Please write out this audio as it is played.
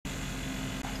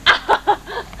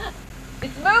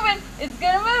It's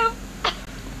gonna move.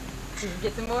 Can you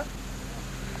get some more?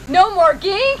 No more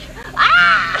gink?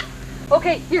 Ah!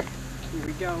 Okay, here. Here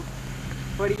we go.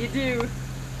 What do you do?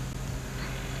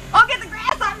 Oh, get the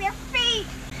grass off your feet.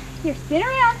 Here, spin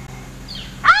around.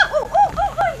 Oh, oh, oh,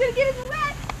 oh, oh, you're gonna get us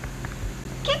wet.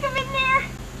 Kick him in there.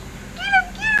 Get him,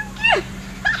 get him, get him.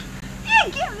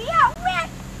 You get me out wet.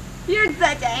 You're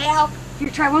such a help.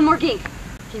 Here, try one more gink.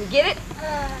 Can you get it?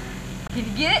 Can you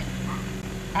get it?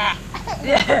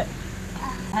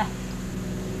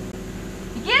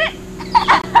 You get it?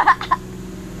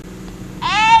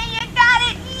 Hey, you got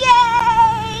it!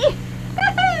 Yay!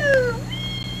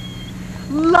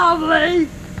 Lovely!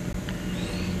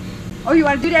 Oh, you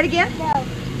want to do that again? No.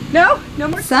 No? No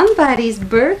more? Somebody's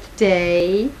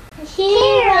birthday.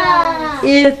 Kyra!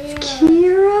 It's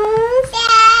Kyra's?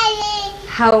 Daddy!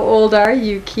 How old are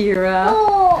you, Kyra?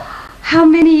 4. How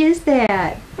many is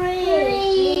that?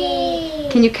 3.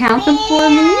 Can you count them for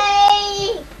me?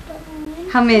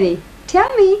 How many?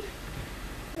 Tell me.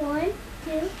 1,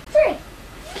 2, 3.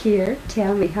 Here,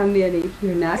 tell me how many.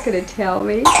 You're not going to tell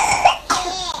me. 3.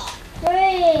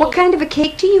 What kind of a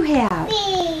cake do you have?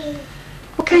 3.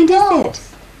 What kind is it?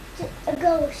 A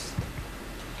ghost.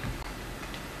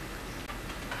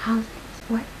 How?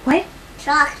 What? What?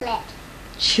 Chocolate.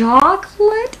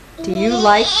 Chocolate? Do you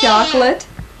like chocolate?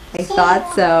 I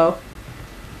thought so.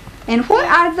 And what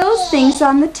are those things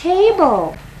on the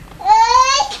table?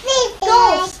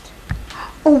 Ghost.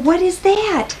 Oh, what is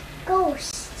that?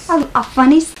 Ghosts. A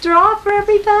funny straw for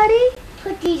everybody?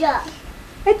 Put these up.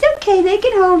 It's okay, they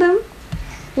can hold them.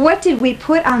 What did we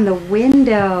put on the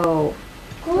window?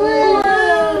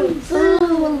 Balloons.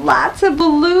 Ooh, lots of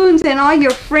balloons and all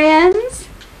your friends.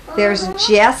 There's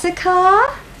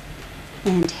Jessica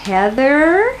and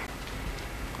Heather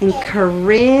and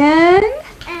Corinne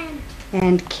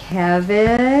and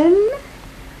Kevin.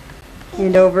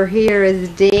 And over here is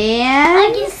Dan.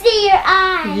 I can see your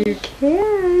eyes. You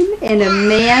can. And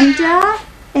Amanda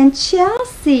and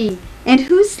Chelsea. And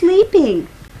who's sleeping?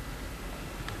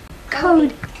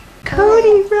 Cody.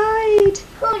 Cody, right.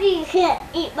 Cody can't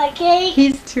eat my cake.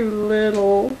 He's too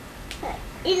little.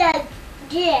 He's like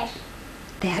this.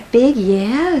 That big?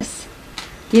 Yes.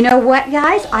 You know what,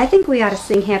 guys? I think we ought to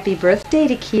sing happy birthday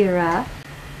to Kyra.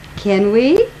 Can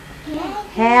we?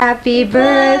 Happy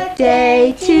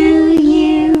birthday to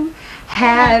you.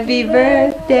 Happy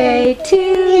birthday to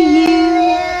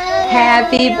you.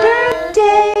 Happy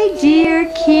birthday, dear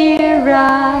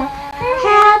Kyra.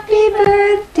 Happy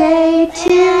birthday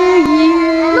to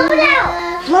you. Blow it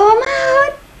out. Blow 'em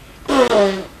out.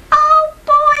 Oh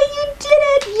boy, you did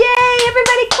it. Yay.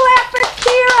 Everybody clap for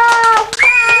Kyra.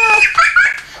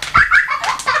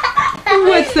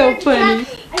 What's so funny?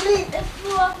 I mean, it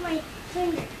flew off my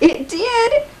finger. It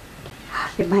did.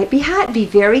 It might be hot. Be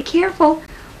very careful.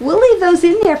 We'll leave those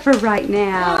in there for right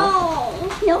now.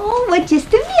 No, but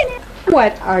just a minute.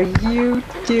 What are you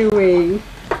doing?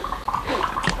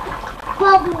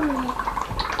 Bubbling.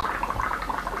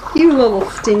 You little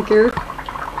stinker.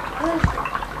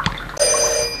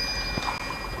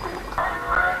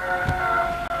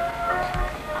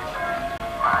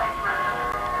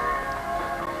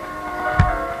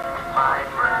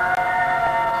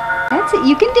 That's it.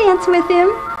 You can dance with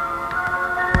him.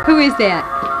 Who is that?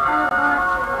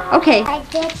 Okay. I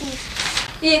get you.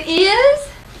 It is?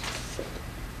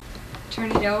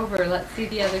 Turn it over. Let's see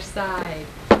the other side.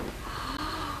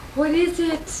 What is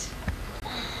it?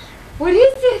 What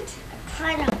is it? I'm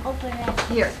trying to open it.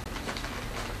 Here.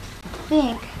 I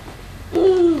think.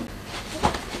 Ooh.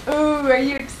 Ooh, are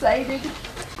you excited?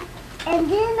 And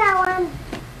then I want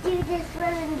to do this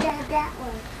one and then that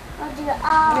one. I'll do it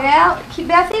all. Well,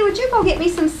 Bethany, would you go get me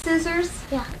some scissors?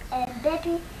 Yeah. And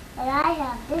Becky and I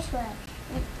have this one.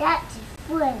 And that's his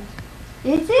friend.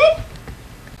 Is it?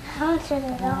 I'll turn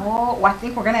it on. Oh, well, I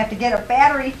think we're going to have to get a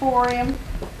battery for him.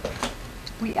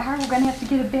 We are. We're going to have to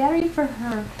get a battery for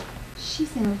her.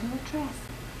 She's in a little dress.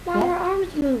 Now her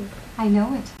arms move. I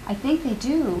know it. I think they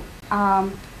do.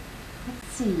 Let's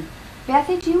see.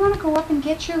 Bethy, do you want to go up and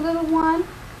get your little one?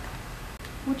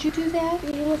 Would you do that?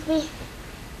 You with me?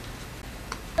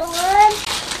 The one.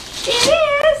 It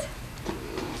is.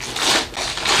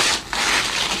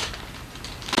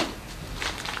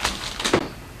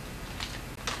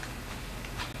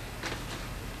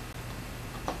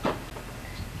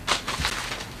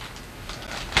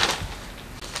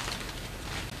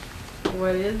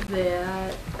 What is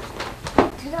that?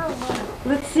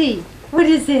 Let's see. What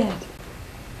is it?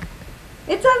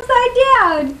 It's upside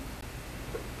down.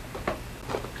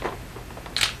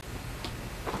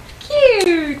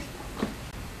 Cute.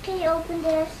 Can you open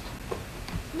this?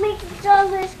 Make it so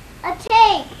there's a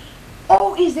tape.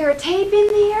 Oh, is there a tape in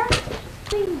there?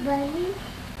 Hey, Bunny.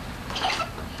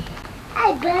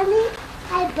 Hi, Bunny.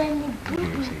 Hi, Bunny.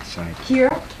 Here's excited.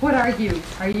 Kyra, what are you?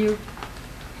 Are you?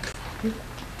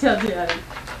 Tell Daddy.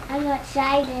 I'm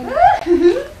excited.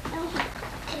 Here,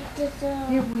 Take this off.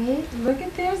 wait. Look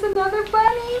at, there's another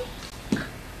bunny.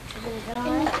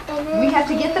 And We have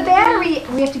to get the battery.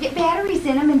 We have to get batteries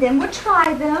in them, and then we'll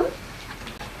try them.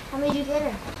 How many did you get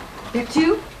her? There are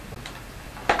 2.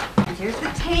 And here's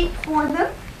the tape for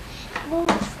them. Move,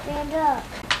 stand up.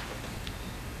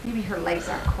 Maybe her legs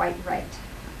aren't quite right.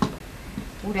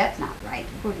 Oh, that's not right.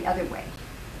 Go the other way.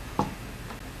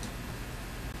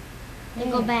 They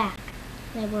go back.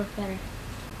 They work better.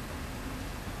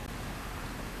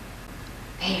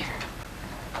 There.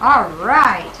 All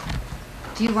right.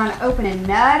 Do you want to open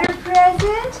another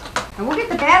present? And we'll get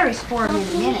the batteries for them in a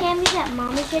Can you minute. hand me that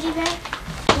mommy teddy bear?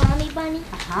 Mommy bunny?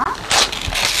 Uh-huh.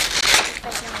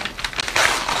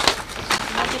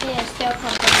 Look at this. Still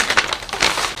company.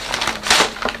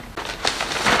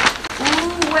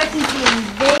 Ooh, what's in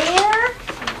there?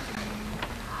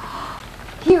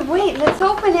 Here, wait. Let's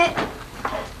open it.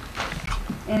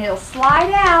 And it'll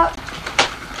slide out.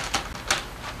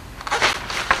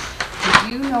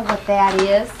 Do you know what that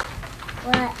is?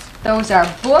 What? Those are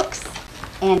books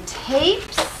and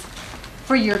tapes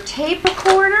for your tape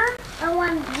recorder. I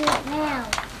want to do it now.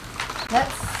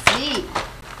 Let's see.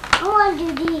 I want to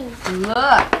do these.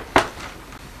 Look.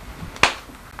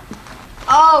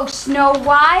 Oh, Snow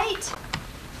White.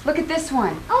 Look at this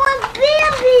one. I want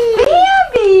Bambi.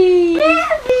 Bambi.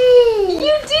 Bambi.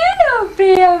 You do know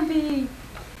Bambi.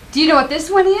 Do you know what this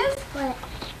one is? What?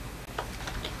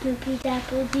 Doopy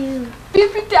Dapper Doo.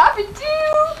 Bippy Dappy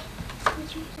Doo.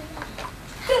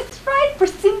 That's right, for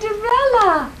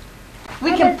Cinderella.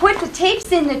 We can put the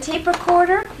tapes in the tape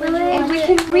recorder, and we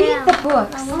can read the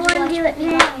books. I want to do it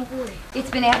now. It's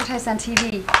been advertised on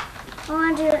TV. I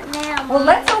want to do it now. Well,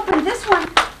 let's open this one.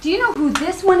 Do you know who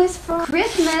this one is for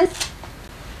Christmas?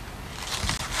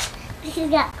 This has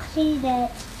got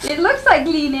Kleenex. It looks like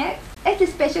Kleenex. It's a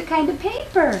special kind of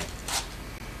paper.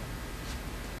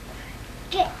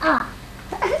 Get up.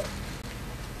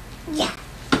 Yeah.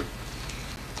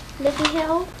 Lippy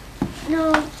Hill?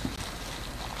 No.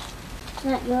 It's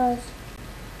not yours.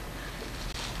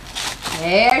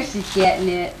 There, she's getting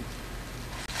it.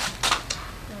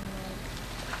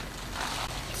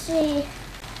 Let's see.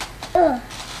 Ugh.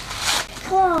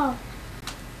 Claw.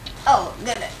 Oh,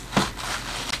 goodness.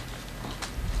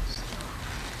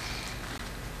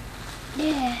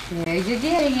 Yeah. There, you're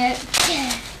getting it.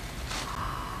 Yeah.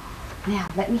 Now,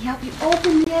 let me help you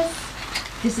open this.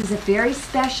 This is a very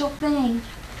special thing.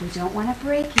 We don't want to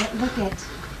break it. Look at.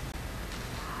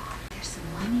 There's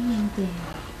some money in there.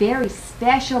 Very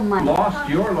special money. Lost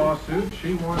your lawsuit,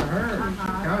 she won hers.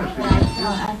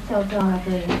 I still don't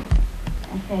agree.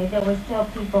 Okay, there were still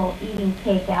people eating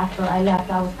cake after I left.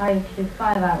 I was hired to do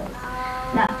 5 hours,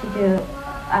 not to do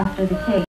after the cake.